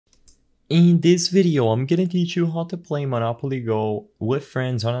In this video, I'm gonna teach you how to play Monopoly Go with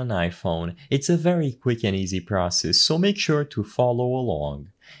friends on an iPhone. It's a very quick and easy process, so make sure to follow along.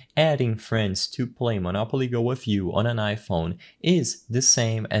 Adding friends to play Monopoly Go with you on an iPhone is the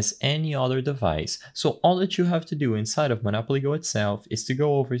same as any other device, so all that you have to do inside of Monopoly Go itself is to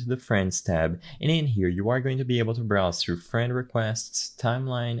go over to the Friends tab, and in here you are going to be able to browse through friend requests,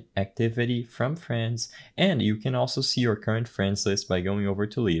 timeline, activity from friends, and you can also see your current friends list by going over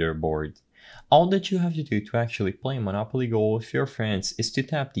to leaderboard. All that you have to do to actually play Monopoly Go with your friends is to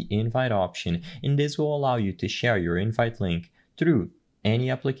tap the invite option, and this will allow you to share your invite link through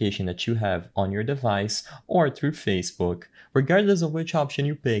any application that you have on your device or through Facebook. Regardless of which option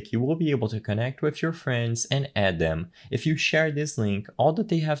you pick, you will be able to connect with your friends and add them. If you share this link, all that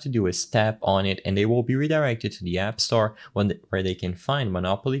they have to do is tap on it and they will be redirected to the App Store where they can find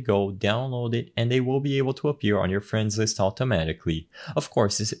Monopoly Go, download it, and they will be able to appear on your friends list automatically. Of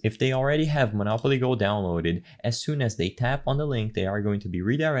course, if they already have Monopoly Go downloaded, as soon as they tap on the link, they are going to be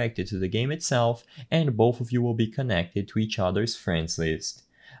redirected to the game itself, and both of you will be connected to each other's friends list.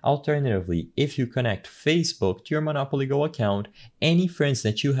 Alternatively, if you connect Facebook to your Monopoly Go account, any friends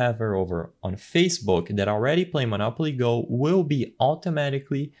that you have over on Facebook that already play Monopoly Go will be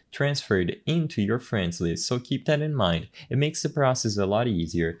automatically transferred into your friends list, so keep that in mind. It makes the process a lot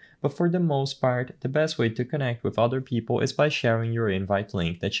easier, but for the most part, the best way to connect with other people is by sharing your invite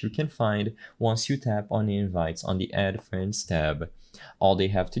link that you can find once you tap on the invites on the Add Friends tab. All they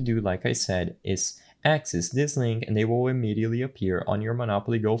have to do, like I said, is access this link and they will immediately appear on your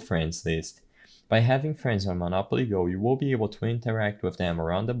Monopoly Go friends list. By having friends on Monopoly Go, you will be able to interact with them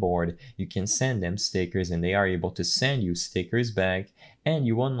around the board, you can send them stickers and they are able to send you stickers back, and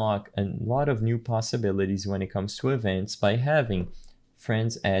you unlock a lot of new possibilities when it comes to events by having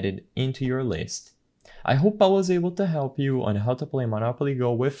friends added into your list. I hope I was able to help you on how to play Monopoly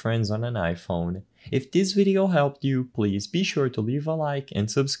Go with friends on an iPhone. If this video helped you, please be sure to leave a like and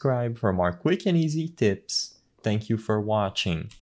subscribe for more quick and easy tips. Thank you for watching.